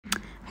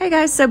Hey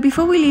guys, so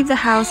before we leave the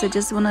house, I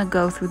just want to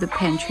go through the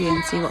pantry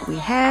and see what we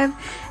have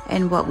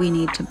and what we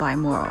need to buy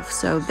more of.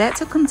 So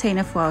that's a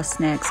container for our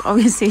snacks.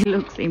 Obviously it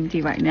looks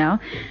empty right now,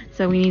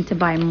 so we need to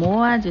buy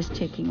more. Just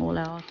checking all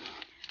our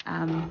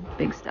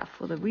big stuff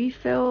for the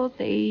refill.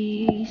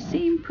 They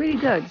seem pretty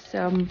good,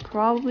 so I'm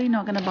probably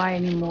not going to buy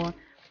any more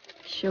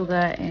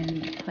sugar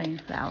and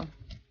plain flour.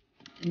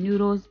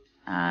 Noodles,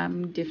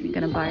 I'm definitely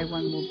going to buy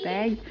one more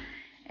bag.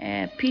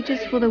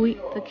 Peaches for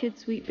the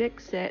kids' Wheat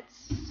Bix.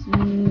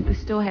 We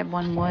still have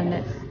one more, and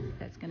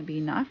that's going to be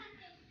enough.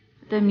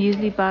 The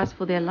muesli bars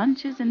for their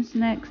lunches and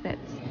snacks.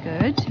 That's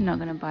good. I'm not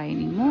going to buy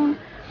any more.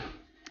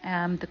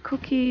 The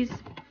cookies.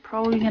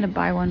 Probably going to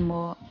buy one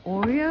more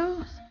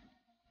Oreos.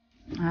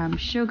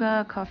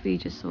 Sugar, coffee,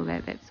 just all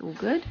that. That's all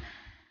good.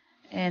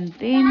 And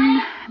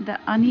then the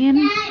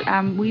onions.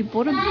 We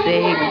bought a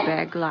big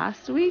bag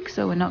last week,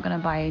 so we're not going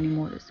to buy any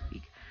more this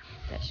week.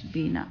 That should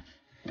be enough.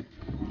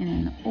 And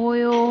then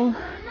oil,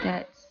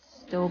 that's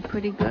still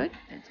pretty good.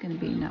 That's going to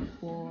be enough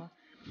for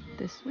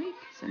this week,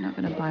 so not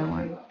going to buy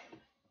one.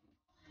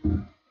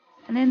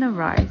 And then the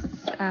rice,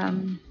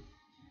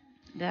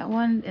 that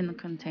one in the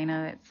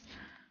container, that's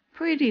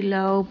pretty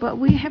low, but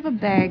we have a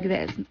bag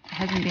that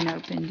hasn't been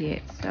opened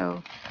yet,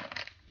 so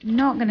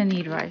not going to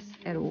need rice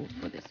at all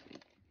for this week.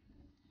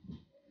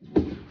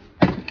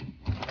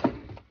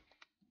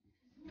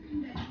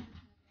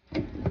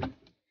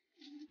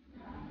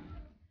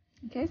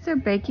 Okay, so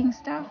baking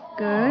stuff,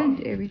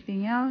 good.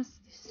 Everything else,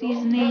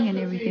 seasoning and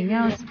everything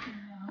else,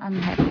 I'm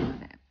happy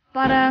with that.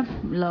 Butter,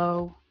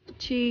 low.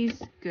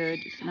 Cheese, good.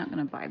 So not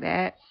going to buy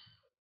that.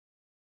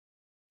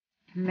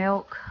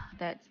 Milk,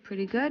 that's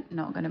pretty good.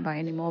 Not going to buy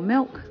any more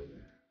milk.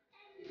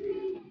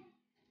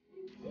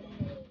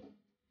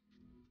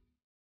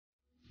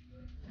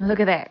 Look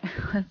at that.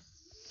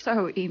 It's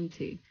so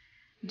empty.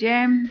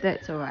 Jam,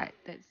 that's alright.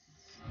 That's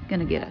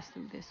going to get us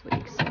through this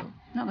week. So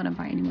not going to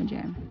buy any more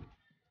jam.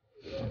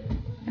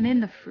 And then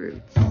the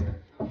fruits,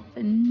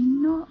 they're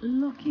not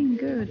looking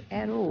good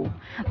at all.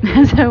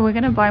 So we're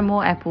going to buy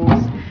more apples.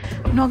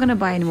 I'm not going to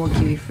buy any more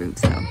kiwi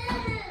fruits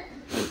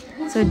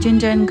though. So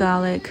ginger and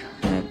garlic,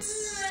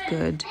 that's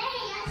good.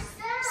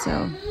 So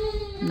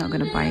I'm not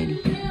going to buy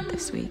any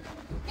this week.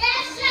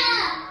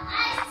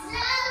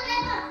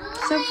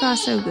 So far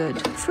so good.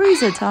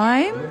 Freezer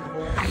time.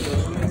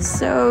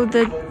 So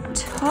the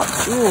top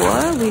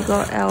drawer, we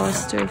got our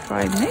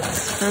stir-fry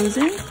mix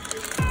frozen.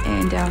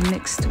 And our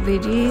mixed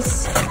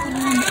veggies.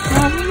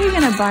 I'm probably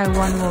gonna buy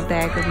one more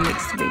bag of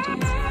mixed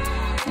veggies.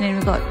 And then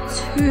we've got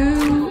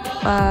 2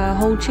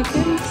 whole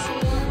chickens.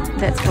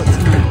 That's for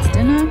tonight's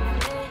dinner.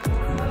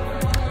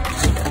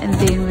 And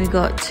then we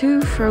got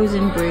 2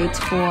 frozen breads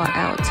for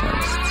our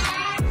toast.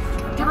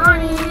 Good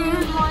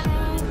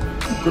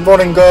morning. Good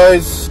morning,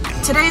 guys.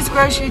 Today's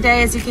grocery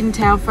day, as you can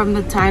tell from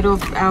the title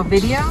of our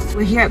video.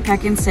 We're here at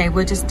Pack and Save.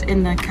 We're just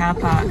in the car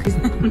park.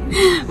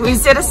 We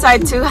set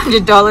aside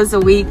 $200 a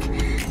week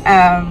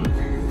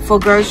for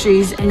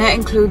groceries, and that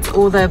includes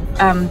all the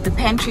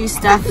pantry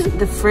stuff,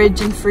 the fridge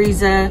and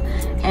freezer,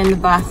 and the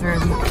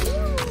bathroom.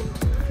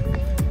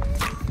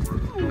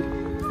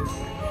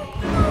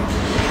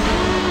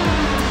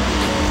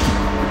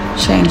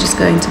 Shane just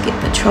going to get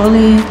the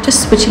trolley.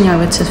 Just switching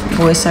over to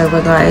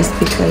voiceover, guys,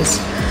 because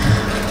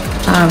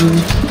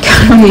you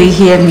can't really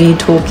hear me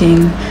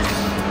talking.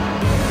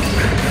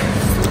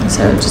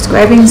 So just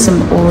grabbing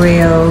some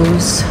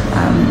Oreos.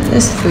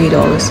 There's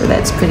 $3, so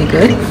that's pretty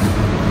good.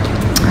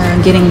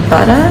 Getting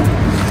butter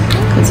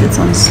because it's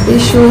on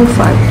special.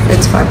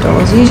 It's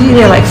 $5. Usually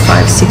they're like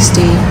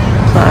 $5.60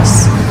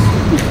 plus.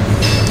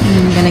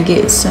 And I'm gonna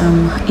get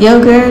some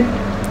yogurt.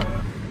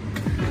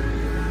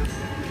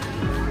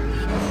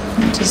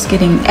 I'm just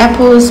getting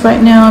apples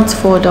right now. It's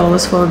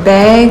 $4 for a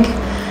bag.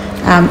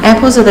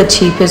 Apples are the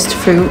cheapest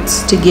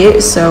fruits to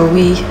get, so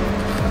we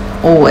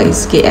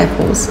always get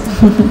apples.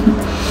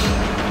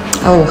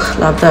 Oh,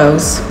 love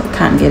those. I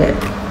can't get it.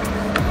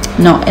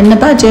 Not in the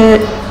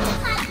budget.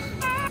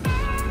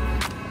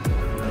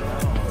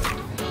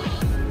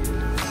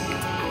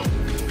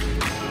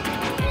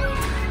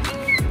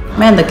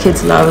 Man, the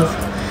kids love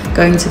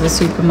going to the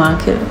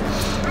supermarket.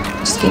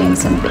 Just getting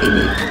some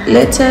baby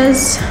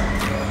lettuce.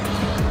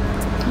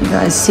 You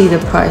guys see the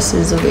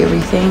prices of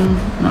everything.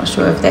 I'm not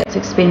sure if that's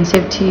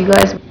expensive to you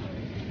guys.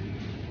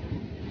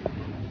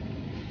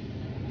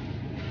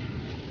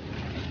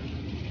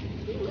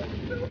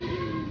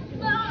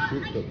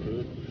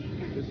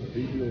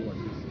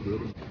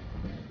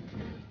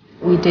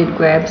 We did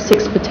grab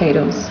 6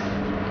 potatoes.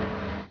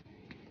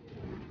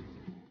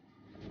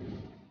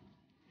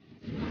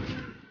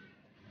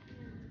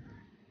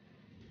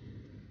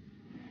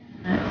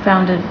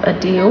 Found a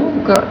deal,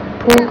 got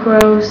pork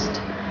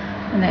roast,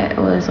 and that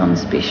was on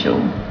special.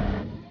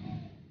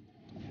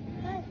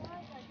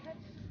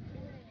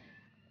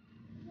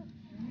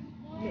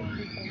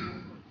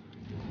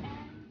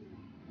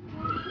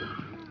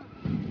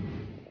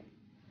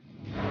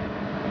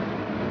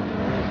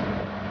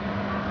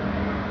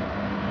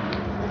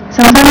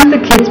 Sometimes the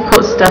kids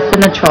put stuff in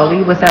the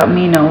trolley without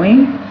me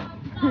knowing.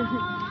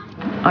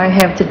 I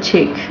have to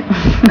check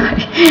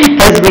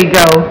as we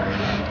go.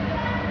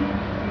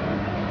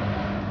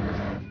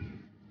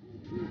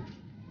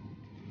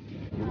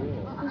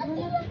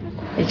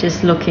 We're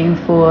just looking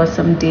for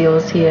some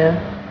deals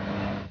here.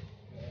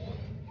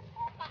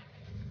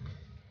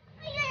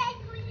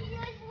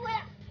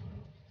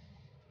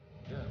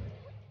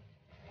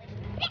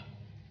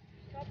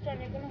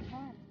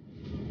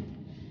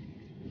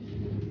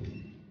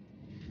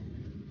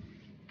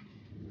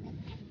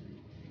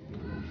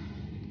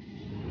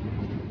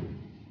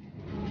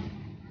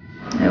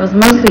 It was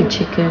mostly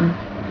chicken,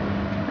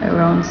 a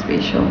round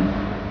special.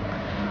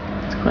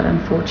 It's quite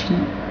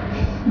unfortunate.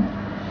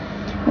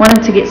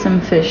 Wanted to get some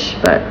fish,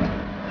 but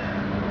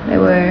they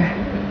were,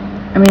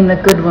 I mean the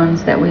good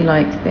ones that we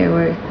liked, they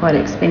were quite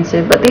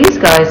expensive, but these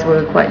guys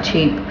were quite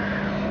cheap.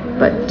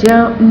 But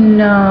don't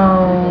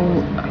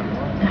know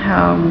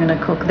how I'm gonna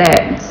cook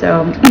that,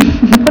 so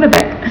put it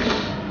back.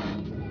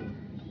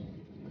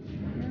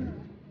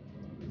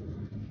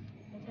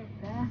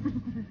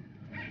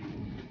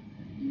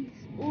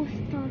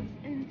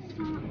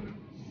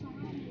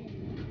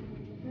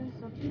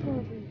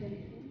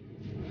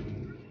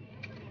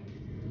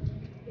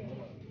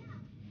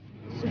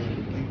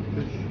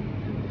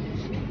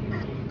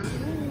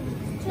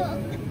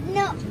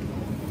 No.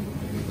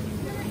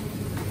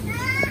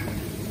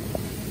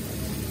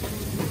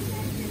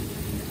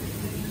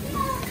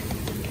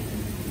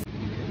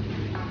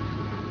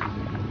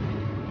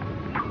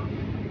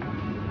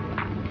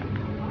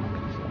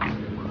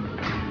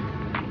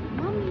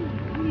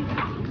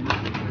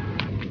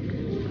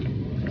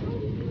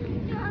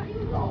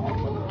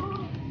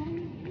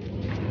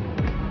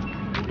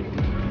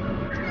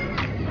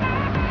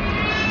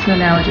 So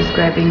now we're just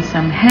grabbing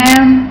some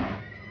ham.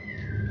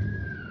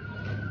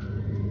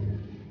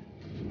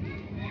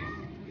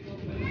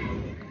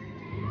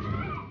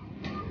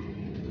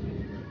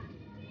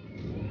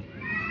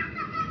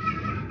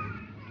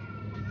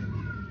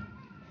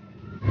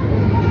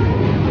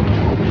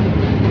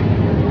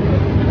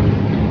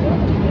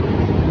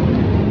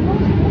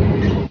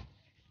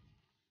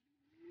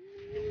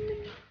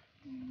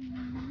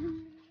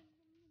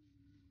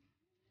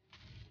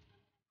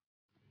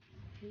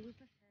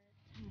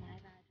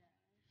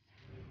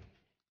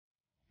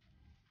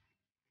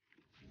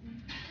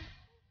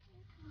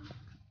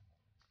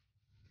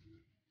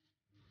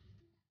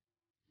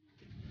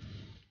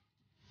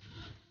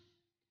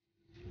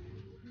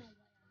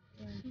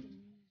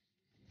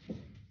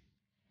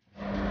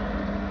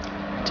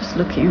 Just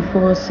looking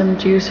for some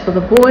juice for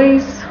the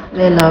boys.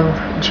 They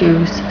love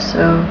juice,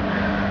 so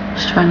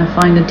just trying to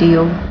find a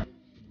deal.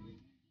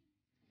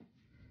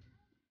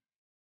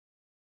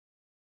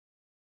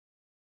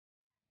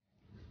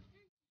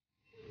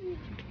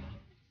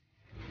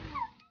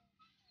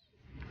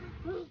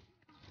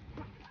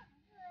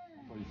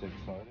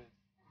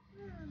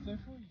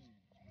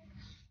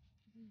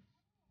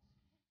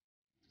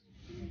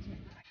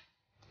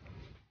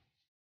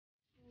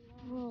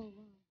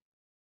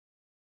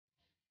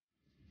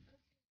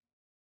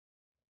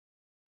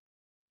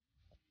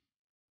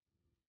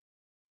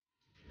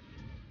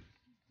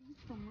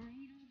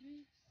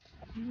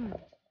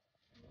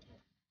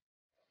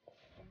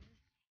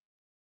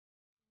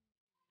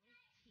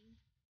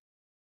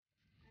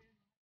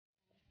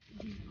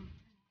 We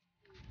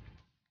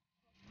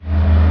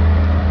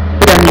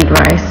don't need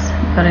rice,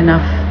 got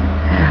enough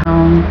at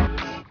home.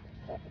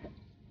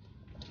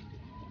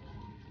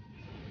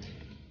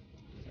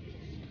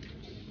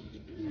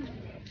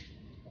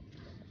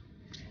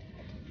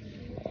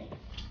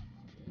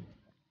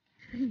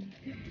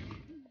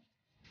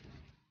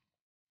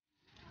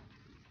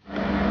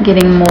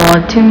 Getting more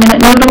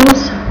 2-minute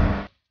noodles.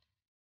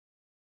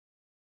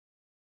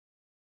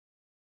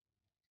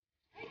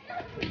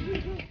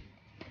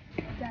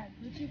 Dad,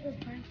 would you prefer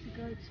to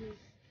go to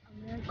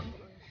America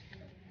or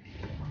Australia?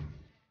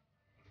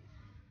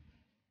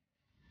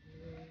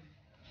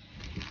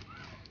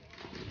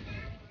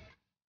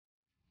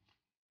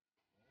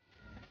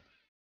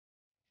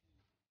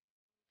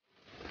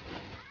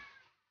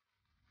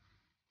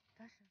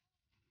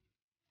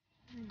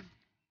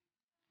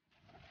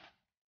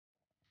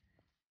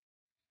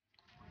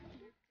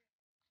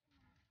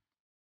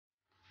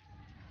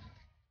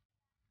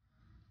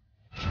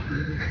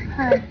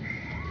 Hi.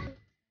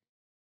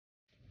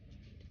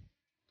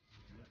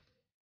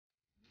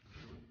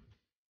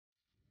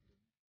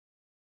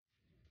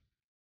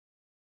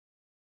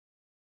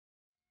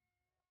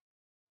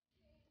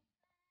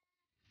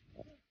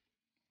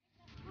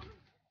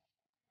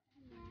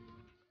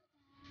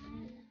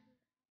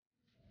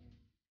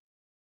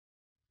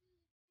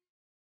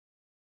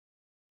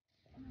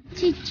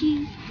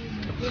 Chichi.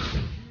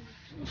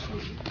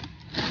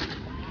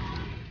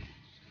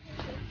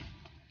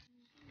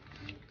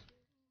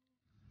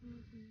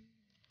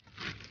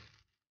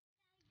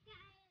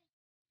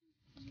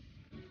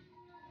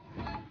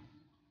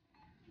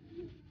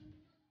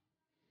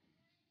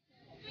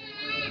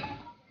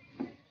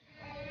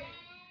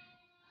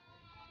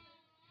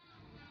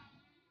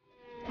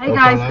 Hey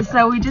guys,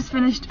 so we just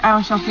finished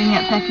our shopping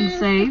at Pack and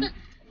Save.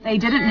 They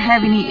didn't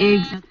have any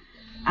eggs,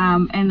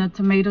 and the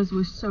tomatoes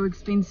were so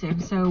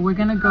expensive. So we're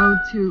gonna go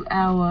to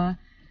our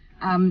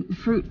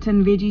fruit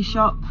and veggie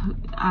shop,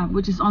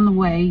 which is on the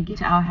way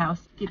to our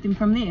house, get them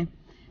from there.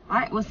 All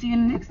right, we'll see you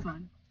in the next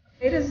one.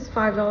 Potatoes is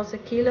 $5 a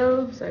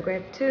kilo, so I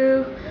grabbed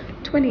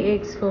 20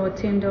 eggs for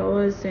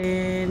 $10,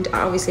 and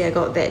obviously I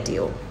got that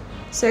deal.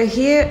 So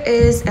here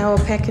is our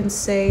pack and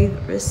save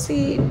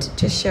receipt,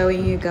 just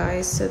showing you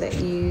guys so that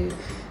you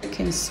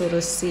can sort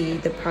of see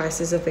the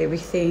prices of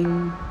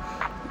everything.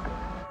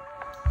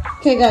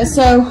 Okay guys,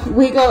 so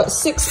we got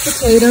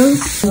 6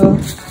 potatoes. So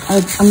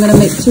I'm gonna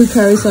make 2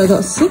 curries, so I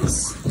got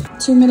 6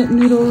 2-minute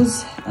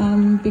noodles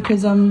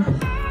because I'm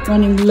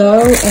running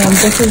low, and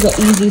this is an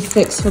easy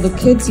fix for the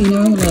kids, you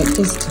know, like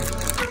just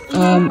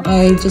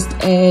I just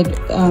add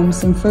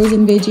some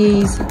frozen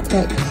veggies,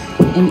 crack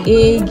an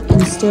egg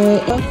and stir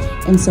it up,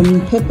 and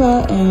some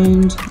pepper,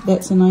 and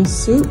that's a nice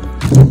soup.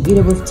 Eat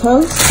it with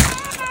toast.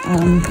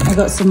 I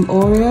got some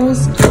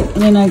Oreos,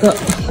 and then I got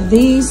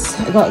these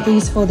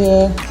for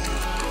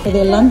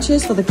their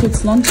lunches, for the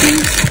kids'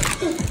 lunches,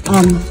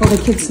 for the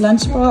kids'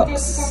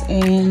 lunchbox,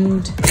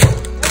 and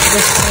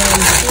this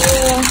one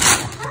here,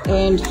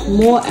 and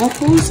more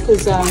apples,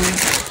 because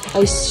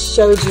I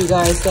showed you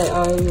guys that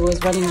I was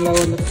running low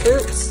on the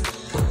fruits.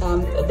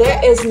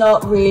 That is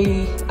not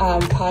really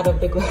part of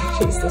the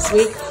groceries this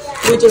week.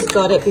 We just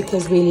got it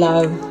because we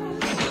love,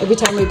 every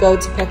time we go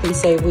to Pack and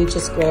Save, we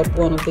just grab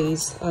one of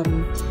these.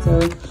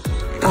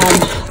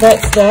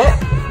 That's that.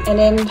 And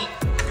then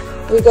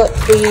we got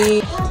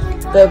the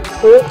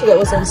pork that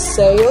was on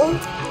sale,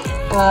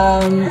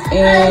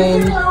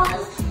 and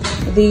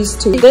these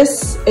 2.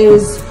 This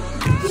is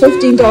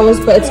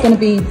 $15, but it's going to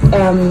be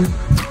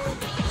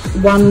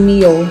one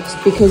meal,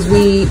 because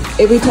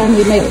every time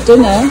we make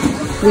dinner,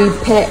 we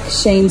pack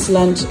Shane's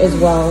lunch as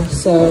well.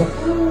 So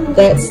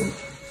that's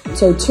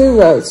 2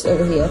 rows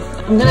over here.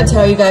 I'm going to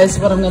tell you guys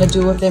what I'm going to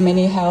do with them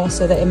anyhow,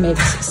 so that it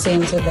makes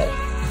sense of it.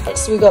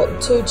 So we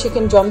got 2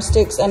 chicken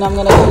drumsticks, and I'm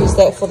going to use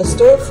that for the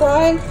stir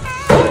fry.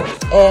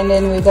 And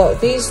then we got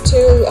these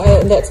 2,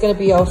 and that's going to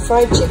be our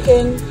fried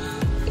chicken.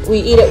 We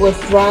eat it with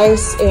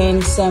rice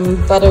and some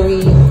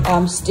buttery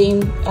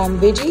steamed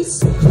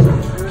veggies.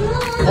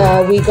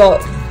 We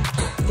got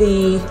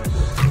the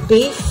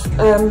beef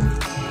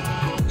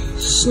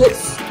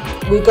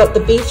we got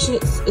the beef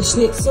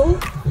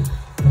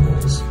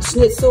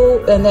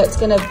schnitzel, and that's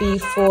going to be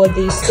for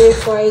the stir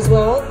fry as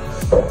well.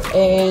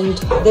 And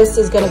this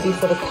is going to be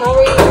for the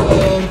curry,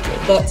 and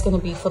that's going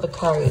to be for the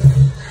curry.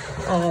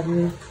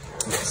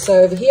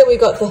 So over here we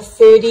got the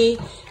 30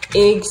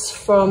 eggs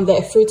from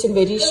that fruit and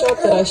veggie shop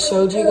that I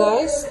showed you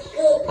guys,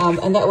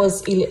 and that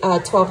was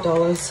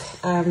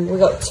 $12. We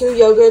got 2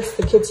 yogurts,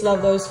 the kids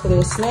love those for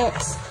their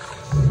snacks.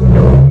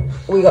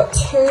 We got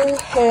 2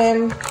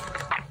 ham.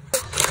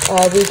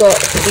 We got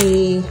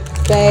the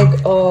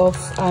bag of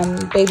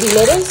baby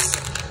lettuce,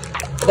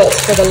 that's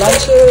for the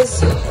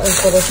lunches and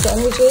for the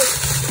sandwiches.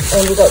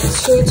 And we got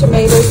 2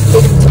 tomatoes,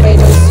 big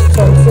tomatoes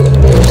from fruit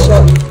and veggie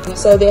shop.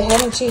 So their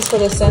ham and cheese for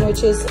their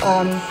sandwiches,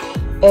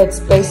 it's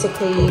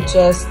basically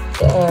just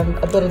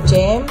a bit of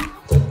jam,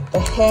 the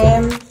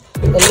ham,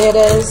 the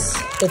lettuce,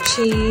 the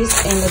cheese,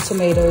 and the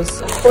tomatoes.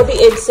 For the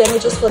egg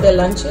sandwiches for their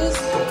lunches,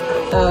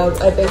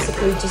 I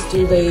basically just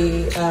do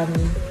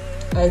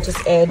I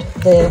just add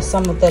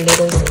some of the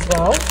lettuce as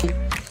well.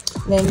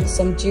 Then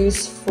some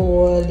juice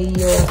for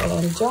Leo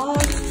and John.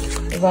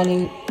 We're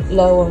running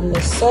low on the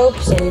soap,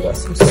 so we got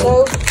some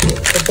soap,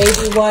 the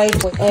baby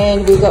wipe,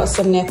 and we got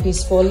some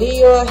nappies for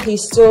Leo.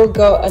 He's still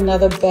got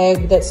another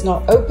bag that's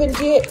not opened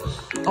yet,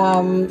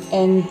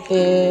 and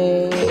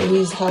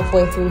he's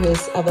halfway through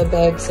his other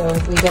bag, so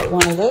we got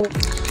one of those.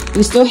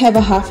 We still have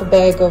a half a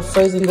bag of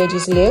frozen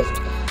veggies left,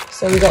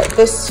 so we got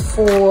this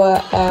for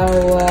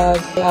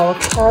our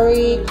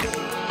curry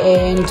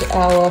and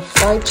our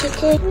fried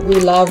chicken. We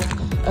love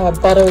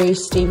buttery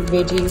steamed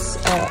veggies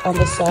on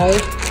the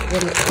side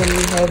when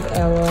we have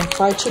our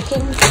fried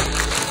chicken.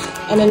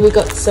 And then we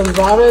got some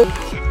Varo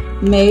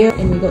mayo,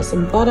 and we got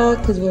some butter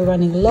because we're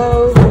running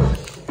low.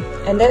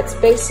 And that's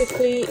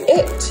basically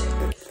it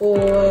for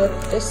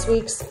this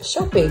week's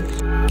shopping.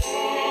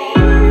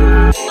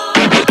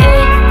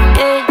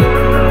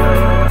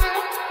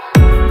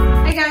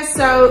 Hey guys,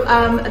 so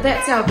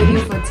that's our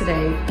video for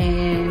today,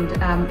 and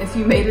if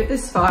you made it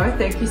this far,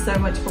 thank you so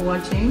much for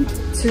watching.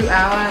 To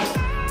our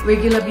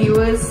regular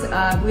viewers,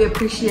 we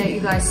appreciate you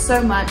guys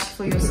so much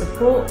for your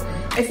support.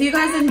 If you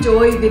guys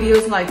enjoy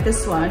videos like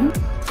this one,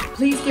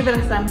 please give it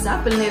a thumbs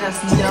up and let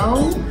us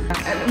know.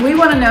 We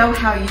want to know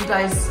how you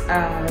guys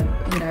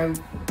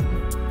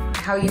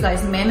how you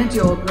guys manage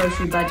your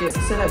grocery budget,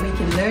 so that we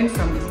can learn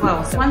from it as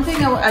well. So one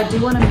thing I do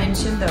want to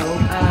mention though,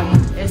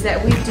 is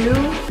that we do,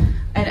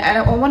 and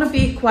I want to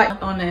be quite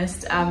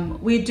honest,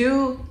 we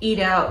do eat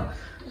out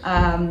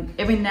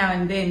every now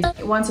and then,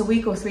 once a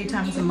week or 3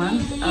 times a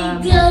month,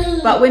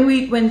 but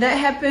when that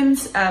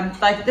happens,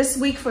 like this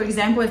week for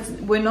example,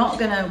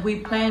 we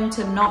plan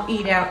to not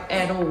eat out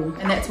at all,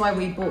 and that's why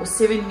we bought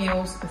 7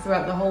 meals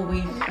throughout the whole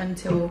week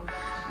until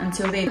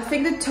then. I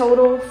think the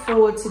total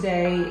for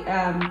today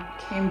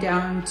came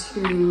down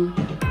to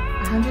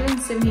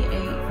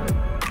 $178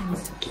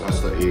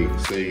 Plus the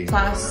eggs, see.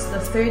 plus the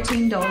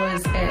 $13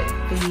 at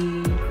the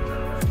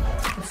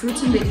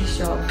fruits and veggie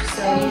shop.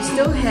 So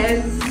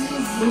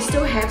we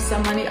still have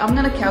some money. I'm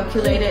gonna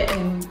calculate it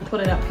and put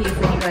it up here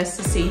for you guys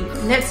to see.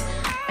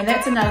 And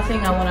that's another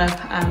thing I want to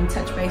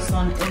touch base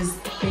on, is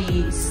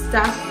the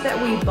stuff that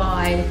we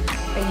buy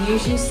are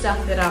usually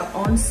stuff that are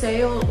on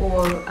sale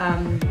or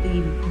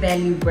the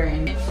value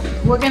brand.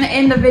 We're gonna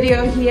end the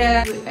video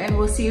here and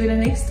we'll see you in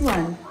the next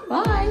one.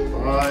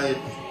 Bye.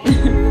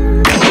 Bye.